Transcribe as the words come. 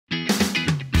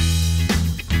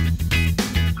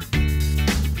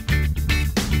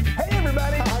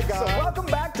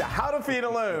Feed a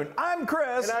Loon. I'm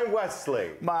Chris. And I'm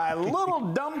Wesley. My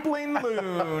little dumpling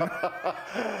loon.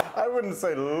 I wouldn't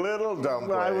say little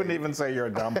dumpling. I wouldn't even say you're a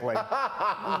dumpling.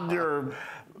 You're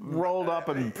rolled up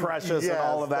and precious and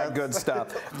all of that good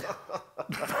stuff.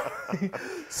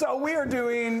 So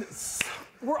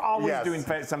we're always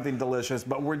doing something delicious,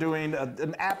 but we're doing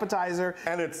an appetizer.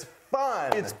 And it's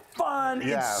fun. It's fun.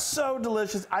 Yes. It's so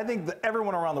delicious. I think that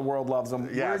everyone around the world loves them.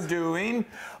 Yes. We're doing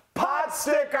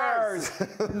Potstickers.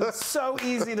 It's so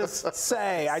easy to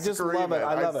say. I just love it.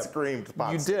 I love it. I screamed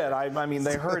Potstickers. You did. I mean,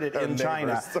 they heard it in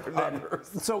China. Neighbors.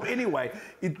 So anyway,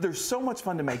 they're so much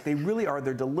fun to make. They really are.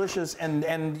 They're delicious.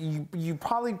 And you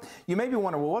maybe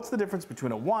wonder, well, what's the difference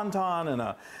between a wonton and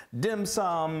a dim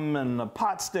sum and a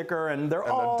pot sticker? And they're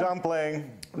all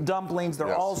dumplings.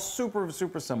 They're all super,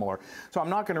 super similar. So I'm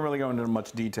not going to really go into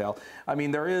much detail. I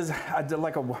mean, there is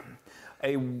like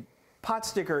a pot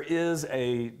sticker is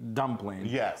a dumpling.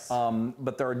 Yes.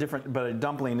 But there are different. But a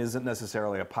dumpling isn't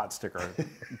necilely a pot sticker.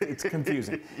 It's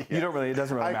confusing. Yes. You don't really. It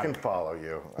doesn't really matter. I can follow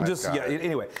you.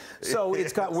 Anyway, so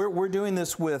it's got. We're doing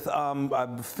this with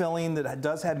a filling that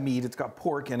does have meat. It's got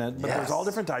pork in it. But there's all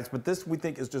different types. But this we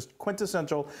think is just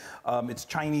quintessential. It's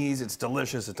Chinese. It's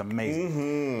delicious. It's amazing.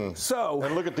 Mm-hmm. So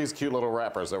and look at these cute little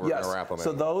wrappers that we're going to wrap them in.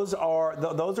 So those are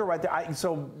right there.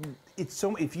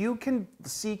 If you can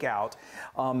seek out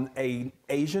an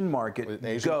Asian market, food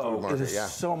market, it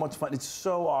is so much fun. It's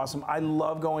so awesome. I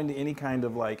love going to any kind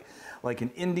of like an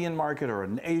Indian market or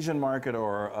an Asian market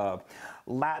or a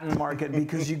Latin market,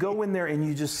 because you go in there and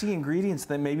you just see ingredients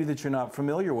that you're not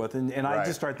familiar with, and I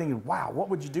just start thinking, wow, what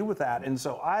would you do with that? And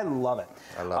so I love it.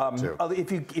 I love it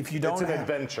too. If you don't, it's an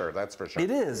adventure, that's for sure.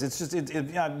 It is. It's just it's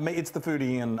the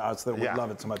foodie and us that would love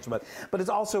it so much. But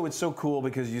it's so cool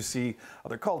because you see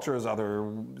other cultures, other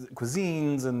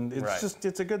cuisines, and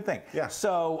it's a good thing. Yeah.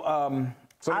 So.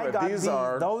 So anyway,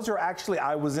 those are actually,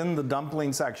 I was in the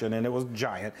dumpling section and it was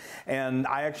giant, and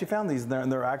I actually found these there,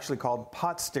 and they're actually called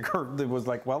pot sticker. It was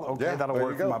like, well, okay, that'll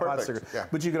work for my pot sticker. Yeah.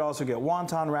 But you could also get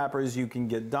wonton wrappers, you can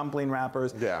get dumpling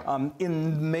wrappers. Yeah.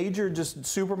 In major just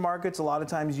supermarkets, a lot of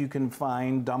times you can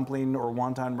find dumpling or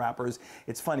wonton wrappers.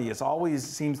 It's funny, it always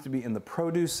seems to be in the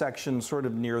produce section, sort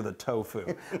of near the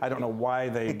tofu. I don't know why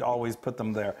they always put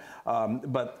them there.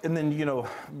 And then,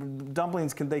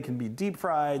 dumplings can be deep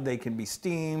fried, they can be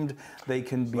steamed. They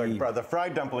can be. Like, the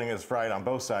fried dumpling is fried on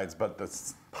both sides, but the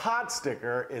pot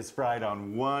sticker is fried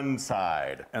on one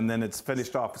side. And then it's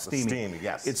finished off steaming. Steamy,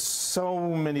 yes. It's so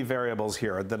many variables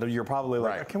here that you're probably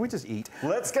like, can we just eat?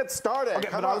 Let's get started. Okay,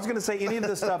 I was going to say any of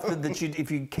the stuff that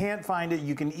if you can't find it,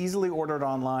 you can easily order it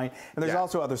online. And there's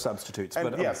also other substitutes.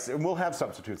 And yes, and we'll have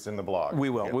substitutes in the blog. We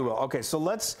will. Okay, so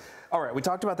all right, we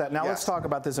talked about that. Now let's talk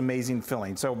about this amazing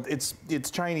filling. So it's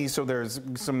Chinese, so there's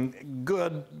some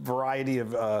good variety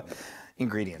of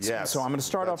ingredients. Yes. So I'm going to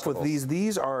start off with these.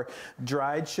 These are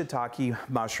dried shiitake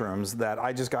mushrooms that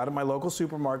I just got at my local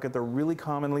supermarket. They're really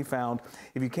commonly found.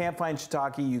 If you can't find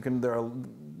shiitake, you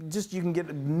can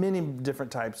get many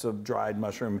different types of dried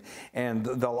mushroom, and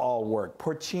they'll all work.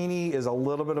 Porcini is a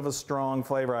little bit of a strong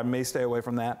flavor. I may stay away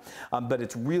from that, but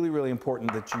it's really, really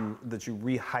important that you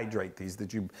rehydrate these,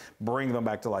 that you bring them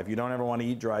back to life. You don't ever want to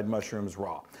eat dried mushrooms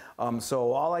raw.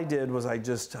 So all I did was I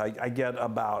get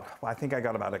about, I think I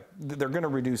got about they're going to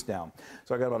reduce down.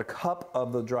 So I got about a cup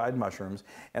of the dried mushrooms,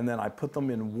 and then I put them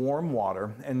in warm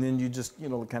water, and then you just,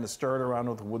 kind of stir it around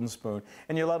with a wooden spoon,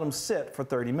 and you let them sit for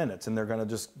 30 minutes, and they're going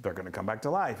to come back to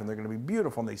life, and they're going to be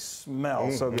beautiful, and they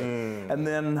smell so good. And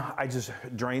then I just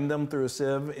drained them through a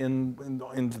sieve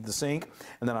into the sink,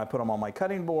 and then I put them on my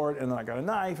cutting board, and then I got a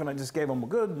knife, and I just gave them a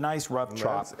good, nice, rough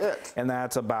chop. That's it. And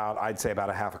that's about, I'd say, about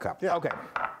a half a cup. Yeah. Okay.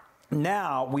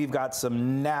 Now we've got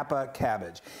some Napa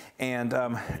cabbage, and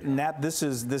this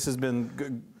has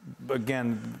been,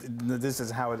 again, this is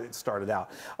how it started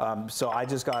out. So I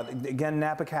just got, again,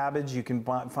 Napa cabbage you can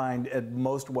find at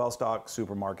most well-stocked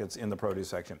supermarkets in the produce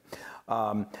section.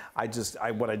 What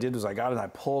I did was I got it, I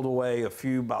pulled away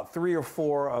about 3 or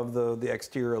 4 of the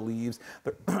exterior leaves.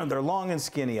 They're long and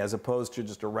skinny as opposed to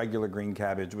just a regular green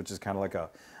cabbage, which is kind of like a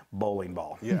bowling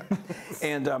ball. Yeah.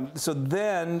 And so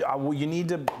then you need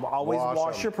to always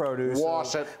wash your produce.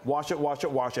 Wash it.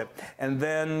 Wash it. And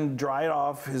then dry it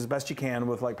off as best you can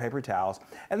with like paper towels.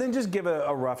 And then just give it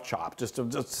a rough chop, just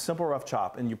a simple rough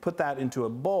chop. And you put that into a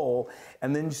bowl,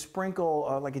 and then you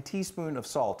sprinkle like a teaspoon of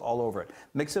salt all over it.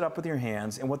 Mix it up with your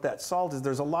hands. And what that salt is,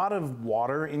 there's a lot of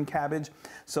water in cabbage,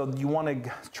 so you want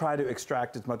to try to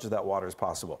extract as much of that water as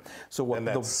possible. So what and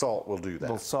that salt will do that.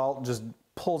 The salt just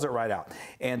pulls it right out.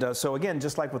 And so again,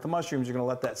 just like with the mushrooms, you're gonna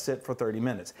let that sit for 30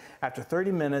 minutes. After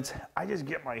 30 minutes, I just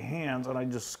get my hands and I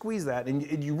just squeeze that,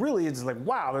 and you really, it's like,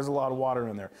 wow, there's a lot of water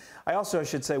in there. I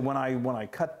should say, when I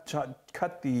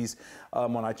cut these,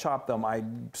 when I chop them,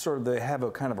 they have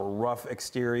a kind of a rough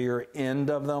exterior end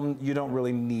of them. You don't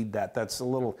really need that. That's a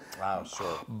little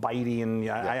bitey,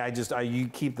 and you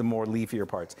keep the more leafier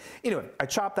parts. Anyway, I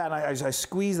chop that, and I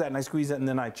squeeze that, and I squeeze it, and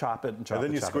then I chop it and chop it.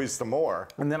 And then you squeeze some more.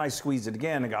 And then I squeezed it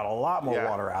again and got a lot more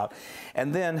water out.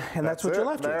 And that's what you're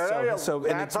left with. So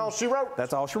that's all she wrote.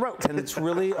 That's all she wrote. And it's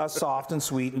really soft and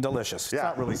sweet and delicious. It's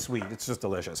not really sweet, it's just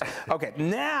delicious. Okay,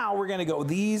 now we're gonna go,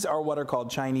 these are what are called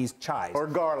Chinese chives. Or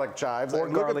garlic chives. Or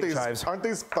garlic these, chives. Aren't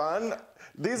these fun?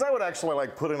 These I would actually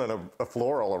like put in a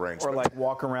floral arrangement. Or like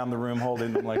walk around the room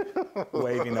holding them, like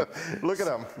waving them. Look at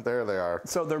them. There they are.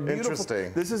 So they're beautiful.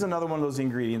 Interesting. This is another one of those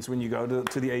ingredients when you go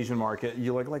to the Asian market,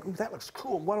 you're like, ooh, that looks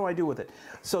cool. What do I do with it?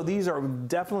 So these are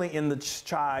definitely in the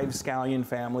chive scallion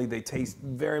family. They taste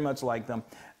very much like them.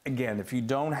 Again, if you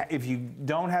don't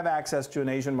have access to an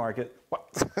Asian market,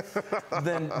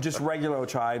 then just regular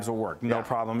chives will work, no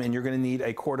problem. And you're going to need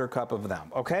a 1/4 cup of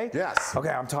them. Okay? Yes. Okay,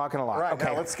 I'm talking a lot. Right.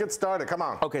 Okay, now let's get started. Come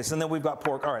on. Okay, so then we've got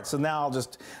pork. All right, so now I'll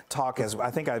just talk as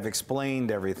I think I've explained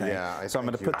everything. Yeah, so I'm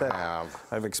going to put that.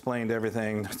 I've explained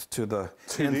everything to the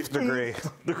nth degree.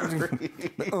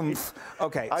 The oomph.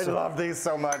 Okay. I love these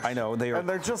so much. I know they are, and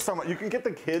they're just so much. You can get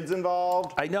the kids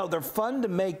involved. I know they're fun to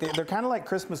make. They're kind of like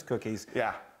Christmas cookies.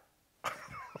 Yeah.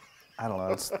 I don't know.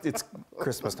 It's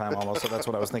Christmas time almost, so that's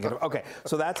what I was thinking of. Okay,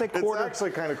 so that's a 1/4. It's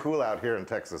actually kind of cool out here in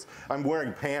Texas. I'm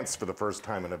wearing pants for the first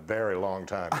time in a very long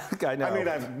time. I know. I mean,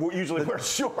 I usually wear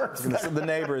shorts. The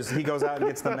neighbors, he goes out and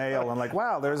gets the mail, and like,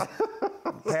 wow, there's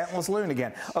pantless Loon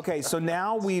again. Okay, so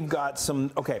now we've got some.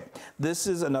 Okay, this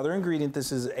is another ingredient.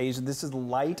 This is Asian. This is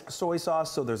light soy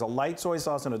sauce. So there's a light soy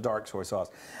sauce and a dark soy sauce.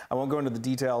 I won't go into the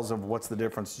details of what's the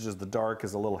difference. It's just the dark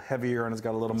is a little heavier and it's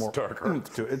got a little more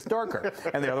oomph to it. It's darker,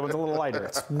 and the other one's a little lighter.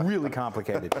 It's really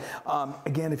complicated.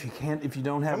 Again, if you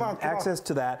don't have access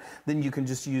to that, then you can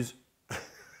just use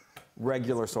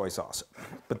regular soy sauce.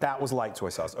 But that was light soy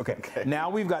sauce. Okay. Now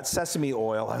we've got sesame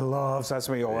oil. I love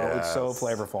sesame oil. Yes. It's so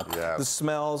flavorful. Yes. The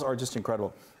smells are just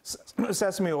incredible.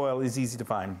 Sesame oil is easy to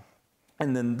find.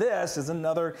 And then this is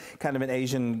another kind of an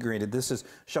Asian ingredient. This is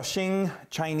Shaoxing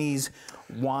Chinese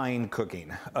wine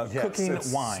cooking. Cooking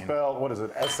wine. Spelled, what is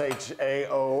it?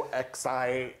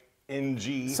 SHAOXING.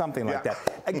 Something like that.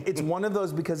 It's one of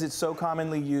those, because it's so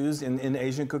commonly used in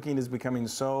Asian cooking, is becoming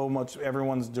so much,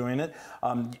 everyone's doing it.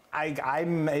 I'm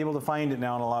able to find it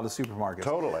now in a lot of supermarkets.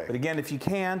 Totally. But again, if you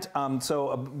can't, so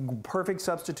a perfect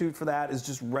substitute for that is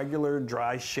just regular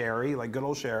dry sherry, like good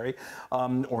old sherry,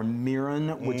 or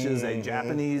mirin, which is a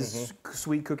Japanese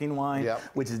sweet cooking wine,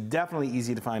 which is definitely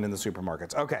easy to find in the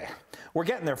supermarkets. Okay, we're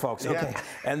getting there, folks. Okay,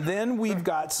 and then we've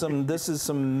got this is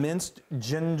some minced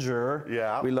ginger.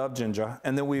 Yeah. We love ginger,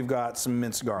 and then we've got some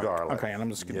minced garlic. Okay, and I'm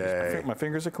just gonna, my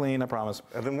fingers are clean, I promise.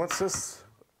 And then what's this?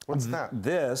 What's that?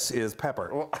 This is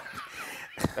pepper. Well,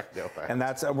 and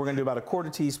that's we're gonna do about a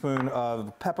 1/4 teaspoon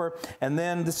of pepper, and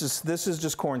then this is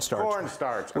just cornstarch.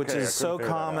 Cornstarch, which is so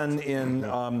common in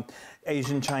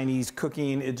Asian Chinese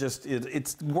cooking. It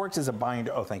works as a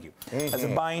binder. Oh, thank you. As a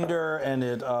binder, and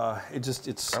it I'm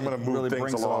gonna move really things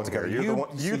brings along it all together. here.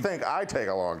 You think I take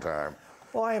a long time?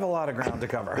 Well, I have a lot of ground to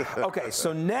cover. Okay,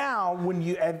 so now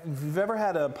if you've ever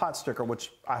had a pot sticker,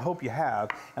 which I hope you have,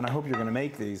 and I hope you're going to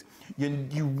make these,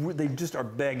 they just are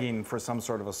begging for some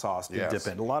sort of a sauce to dip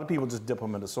in. A lot of people just dip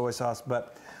them into soy sauce,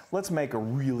 but let's make a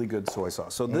really good soy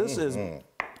sauce. So this is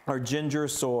our ginger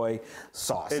soy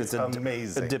sauce. It's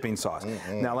amazing. A dipping sauce.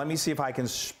 Now let me see if I can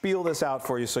spiel this out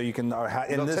for you so you can.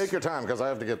 Take your time, because I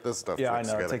have to get this stuff. Yeah, I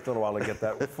know. It takes a little while to get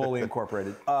that fully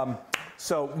incorporated.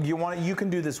 So you can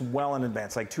do this well in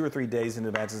advance, like 2 or 3 days in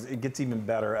advance. It gets even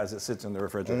better as it sits in the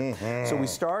refrigerator. So we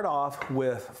start off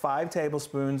with 5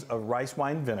 tablespoons of rice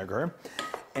wine vinegar.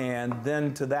 And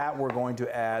then to that, we're going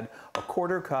to add a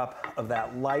 1/4 cup of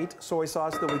that light soy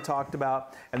sauce that we talked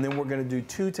about. And then we're going to do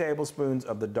 2 tablespoons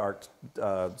of the dark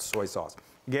soy sauce.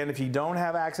 Again, if you don't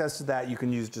have access to that, you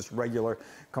can use just regular,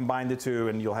 combine the two,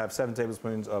 and you'll have 7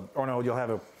 tablespoons of, you'll have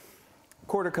a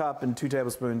 1/4 cup and 2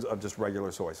 tablespoons of just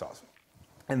regular soy sauce.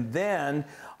 And then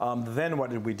what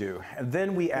did we do? And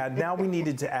then now we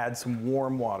needed to add some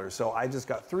warm water. So I just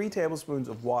got 3 tablespoons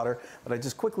of water that I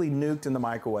just quickly nuked in the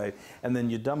microwave. And then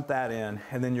you dump that in,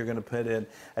 and then you're gonna put in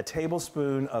a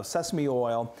tablespoon of sesame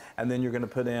oil, and then you're gonna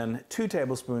put in 2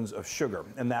 tablespoons of sugar.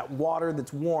 And that water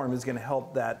that's warm is gonna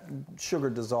help that sugar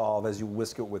dissolve as you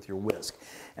whisk it with your whisk.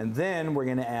 And then we're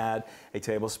gonna add a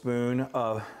tablespoon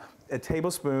of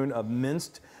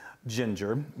minced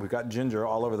ginger. We've got ginger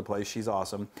all over the place. She's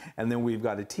awesome. And then we've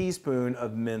got a teaspoon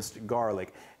of minced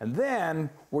garlic. And then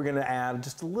we're going to add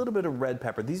just a little bit of red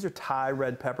pepper. These are Thai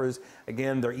red peppers.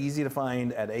 Again, they're easy to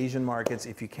find at Asian markets.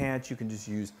 If you can't, you can just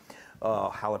use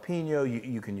jalapeno,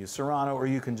 you can use serrano, or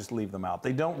you can just leave them out.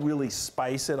 They don't really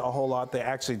spice it a whole lot. They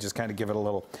actually just kind of give it a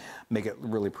little, make it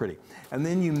really pretty. And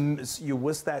then you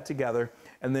whisk that together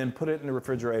and then put it in the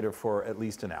refrigerator for at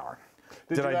least an hour.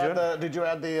 Did you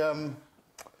add the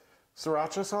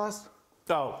sriracha sauce?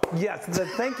 Oh, yes,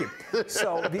 thank you.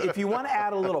 So if you want to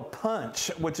add a little punch,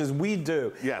 which is we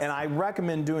do, yes. and I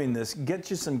recommend doing this, get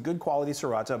you some good quality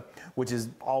sriracha, which is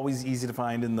always easy to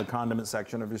find in the condiment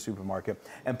section of your supermarket,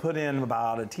 and put in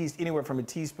about anywhere from a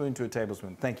teaspoon to a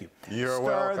tablespoon. Thank you. You're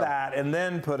welcome. Stir that and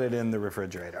then put it in the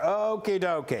refrigerator. Okie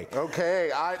dokie.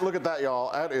 Okay, look at that,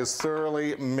 y'all. That is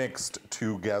thoroughly mixed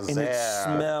together. And it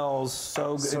smells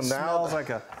so good. So it now smells like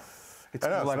a... It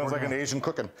smells like an Asian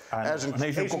cooking. Asian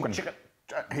cooking. Chicken.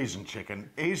 Asian chicken.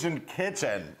 Asian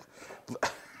kitchen.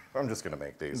 I'm just going to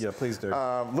make these. Yeah, please do.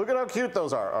 Look at how cute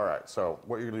those are. All right, so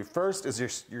what you're going to do first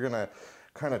is you're going to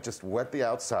kind of just wet the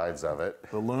outsides of it.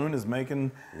 The Loon is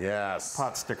making yes.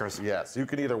 pot stickers. Yes, you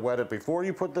can either wet it before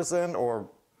you put this in or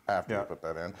after you put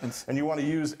that in. And you want to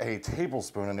use a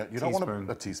tablespoon in it. You don't want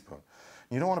to, a teaspoon.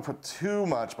 You don't want to put too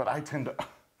much, but I tend to...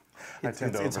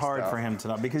 It's hard for him to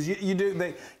know because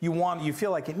you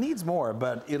feel like it needs more,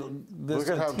 but look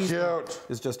at how cute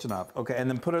is just enough. Okay, and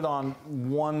then put it on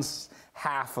one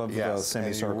half of the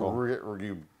semicircle,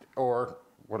 or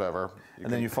whatever,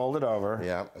 and then you fold it over.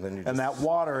 Yeah, and then and that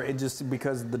water, it just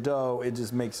because the dough, it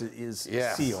just makes it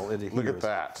seal. It adheres. Look at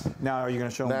that. Now, are you going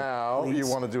to show them? Now you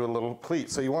want to do a little pleat,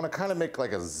 so you want to kind of make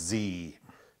like a Z,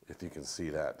 if you can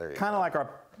see that. There you go. Kind of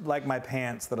like my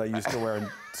pants that I used to wear in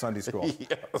Sunday school.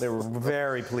 Yes. They were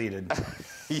very pleated.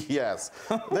 Yes.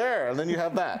 There, and then you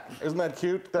have that. Isn't that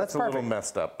cute? That's a little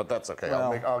messed up, but that's okay.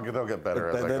 Well, they'll get better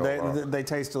as I go along. They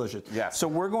taste delicious. Yes. So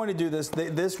we're going to do this.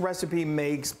 This recipe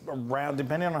makes around,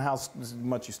 depending on how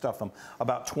much you stuff them,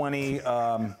 about 20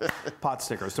 pot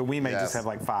stickers. So we may just have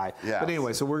like 5. Yes. But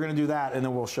anyway, so we're going to do that, and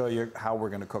then we'll show you how we're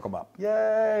going to cook them up.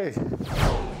 Yay!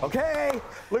 Okay.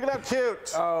 Look at how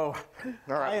cute. Oh, all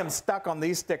right. I am stuck on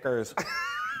these stickers.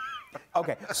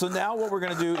 Okay, so now what we're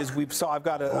going to do is I've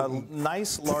got a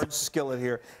nice large skillet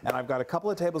here, and I've got a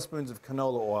couple of tablespoons of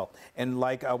canola oil. And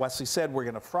like Wesley said, we're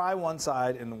going to fry one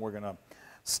side, and then we're going to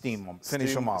steam them,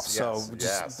 finish them off. Yes, so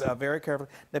just very careful.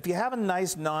 If you have a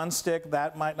nice nonstick,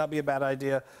 that might not be a bad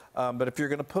idea. But if you're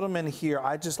going to put them in here,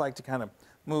 I just like to kind of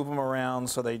move them around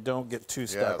so they don't get too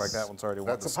stuck. Like that one's already.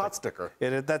 That's a pot sticker.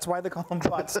 That's why they call them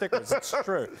pot stickers. It's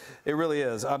true. It really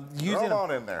is. Throw them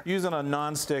on in there. Using a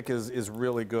nonstick is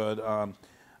really good.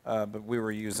 But we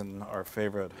were using our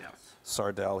favorite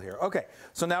sardelle here. Okay,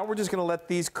 so now we're just going to let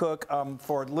these cook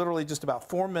for literally just about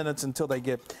 4 minutes until they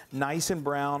get nice and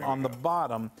brown on the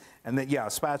bottom. And then,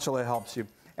 a spatula helps you.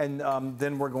 And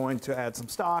then we're going to add some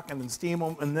stock and then steam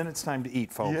them, and then it's time to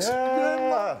eat, folks. Yeah. Good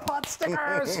luck, pot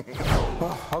stickers.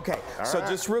 Okay, so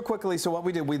just real quickly, so what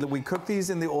we did, we cooked these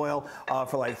in the oil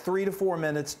for like 3 to 4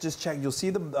 minutes. Just check, you'll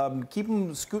see them, keep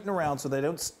them scooting around so they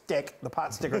don't stick, the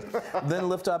pot stickers. Then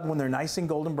lift up when they're nice and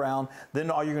golden brown.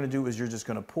 Then all you're gonna do is you're just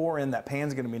gonna pour in, that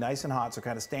pan's gonna be nice and hot, so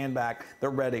kind of stand back,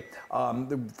 they're ready.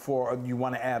 You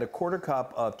wanna add a 1/4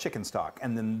 cup of chicken stock,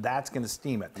 and then that's gonna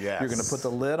steam it. Yes. You're gonna put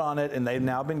the lid on it, and they've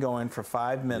now been going for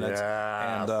 5 minutes.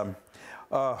 Yes. And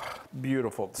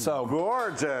beautiful. So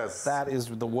gorgeous. That is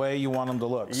the way you want them to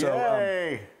look.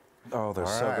 Yay. So they're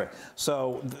so good.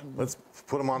 So let's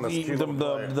put them on this cute little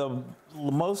plate.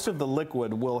 Most of the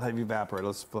liquid will have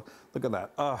evaporated. Look at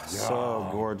that. Oh, so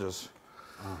gorgeous.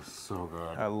 Oh, so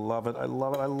good. I love it. I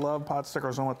love it. I love pot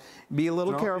stickers so much. Be a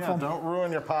little careful. Don't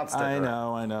ruin your pot sticker.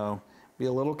 I know. Be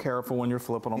a little careful when you're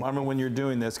flipping them. I mean, when you're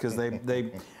doing this, because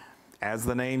they as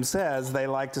the name says, they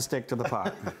like to stick to the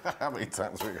pot. How many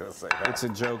times are we going to say that? It's a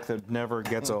joke that never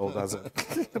gets old, does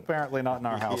it? Apparently not in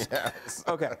our house. Yes.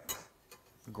 Okay.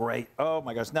 Great. Oh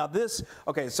my gosh. Now this,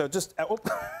 okay, so just,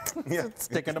 it's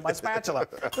sticking to my spatula.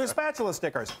 They're spatula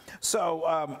stickers.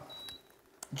 So,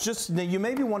 you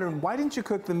may be wondering, why didn't you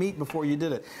cook the meat before you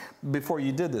did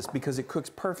this? Because it cooks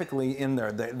perfectly in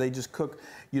there. They just cook,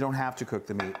 you don't have to cook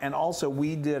the meat. And also,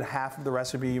 we did half of the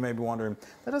recipe. You may be wondering,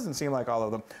 that doesn't seem like all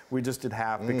of them. We just did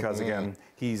half because, again,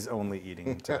 he's only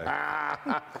eating today.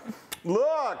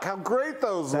 Look, how great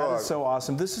those look. That is so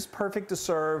awesome. This is perfect to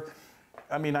serve.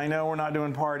 I mean, I know we're not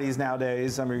doing parties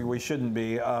nowadays. I mean, we shouldn't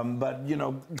be, but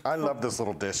I love this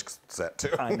little dish set too.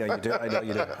 I know you do. I know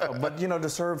you do. But to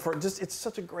serve for it's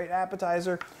such a great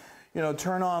appetizer.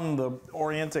 Turn on the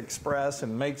Orient Express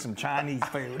and make some Chinese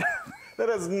food. That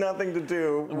has nothing to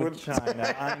do with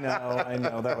China. I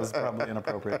know, that was probably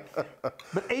inappropriate. But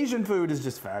Asian food is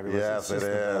just fabulous. Yes, it's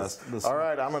just the best. All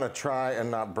right, I'm gonna try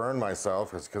and not burn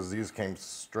myself because these came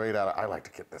straight out. I like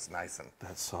to get this nice and.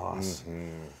 That sauce.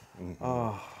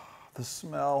 Oh, the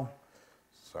smell.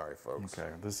 Sorry, folks. Okay,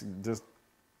 this just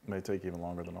may take even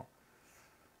longer than all.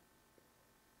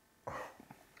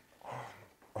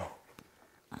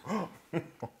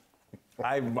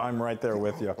 I'm right there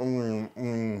with you.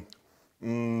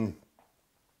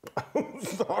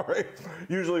 Sorry.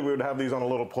 Usually we would have these on a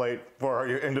little plate for our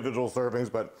individual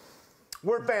servings, but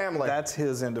we're family. That's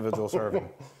his individual serving.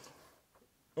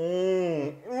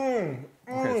 Okay,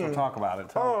 so talk about it.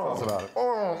 Tell us about it.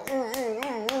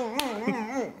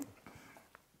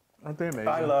 Aren't they amazing?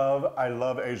 I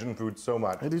love Asian food so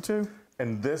much. I do too.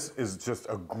 And this is just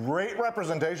a great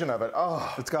representation of it.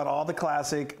 Oh, it's got all the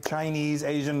classic Chinese,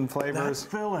 Asian flavors.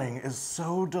 That filling is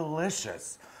so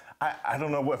delicious. I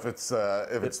don't know if it's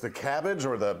the cabbage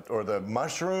or the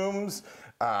mushrooms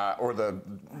or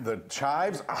the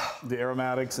chives. The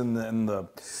aromatics and the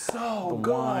so the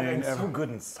good wine. and so good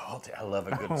and salty. I love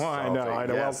a good salty. I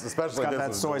know. Yes, Well, especially it's got this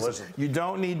that is soy. delicious. You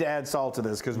don't need to add salt to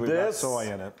this because we've got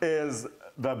soy in it. Is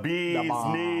the bee's knees.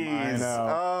 I know.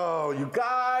 Oh, you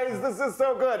guys, this is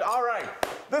so good. All right,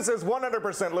 this is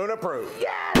 100% Loon approved.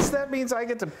 Yes, that means I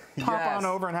get to pop on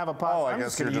over and have a pop. Oh, I'm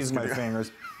just going to use my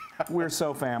fingers. We're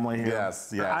so family here.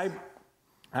 Yes, yes.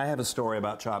 I have a story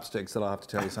about chopsticks that I'll have to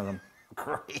tell you something.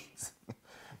 Great.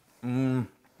 This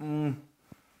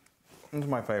is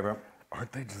my favorite.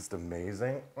 Aren't they just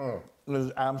amazing? This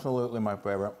is absolutely my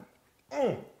favorite.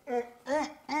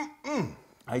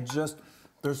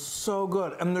 They're so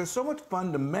good, and they're so much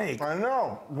fun to make. I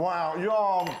know. Wow,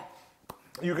 y'all.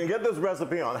 You can get this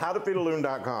recipe on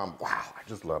howtofeedaloon.com. Wow, I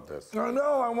just love this. I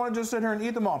know. I want to just sit here and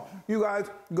eat them all. You guys,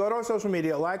 go to our social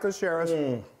media, like us, share us.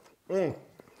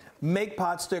 Make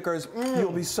pot stickers.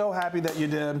 You'll be so happy that you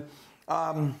did.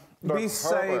 Be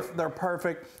safe. They're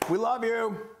perfect. We love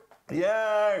you.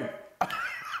 Yay.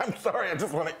 I'm sorry, I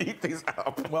just want to eat these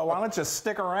up. Well, why don't you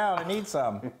stick around and eat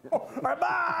some? All right,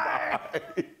 bye.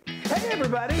 Hey,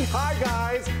 everybody. Hi,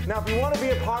 guys. Now, if you want to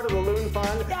be a part of the Loon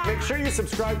Fun, make sure you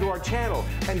subscribe to our channel.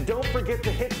 And don't forget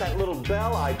to hit that little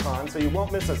bell icon so you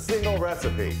won't miss a single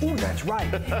recipe. Ooh, that's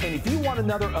right. And if you want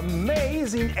another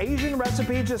amazing Asian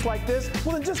recipe just like this,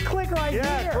 well, then just click right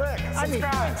here. Click.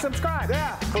 Subscribe. Subscribe.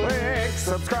 Yeah. Click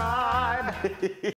subscribe.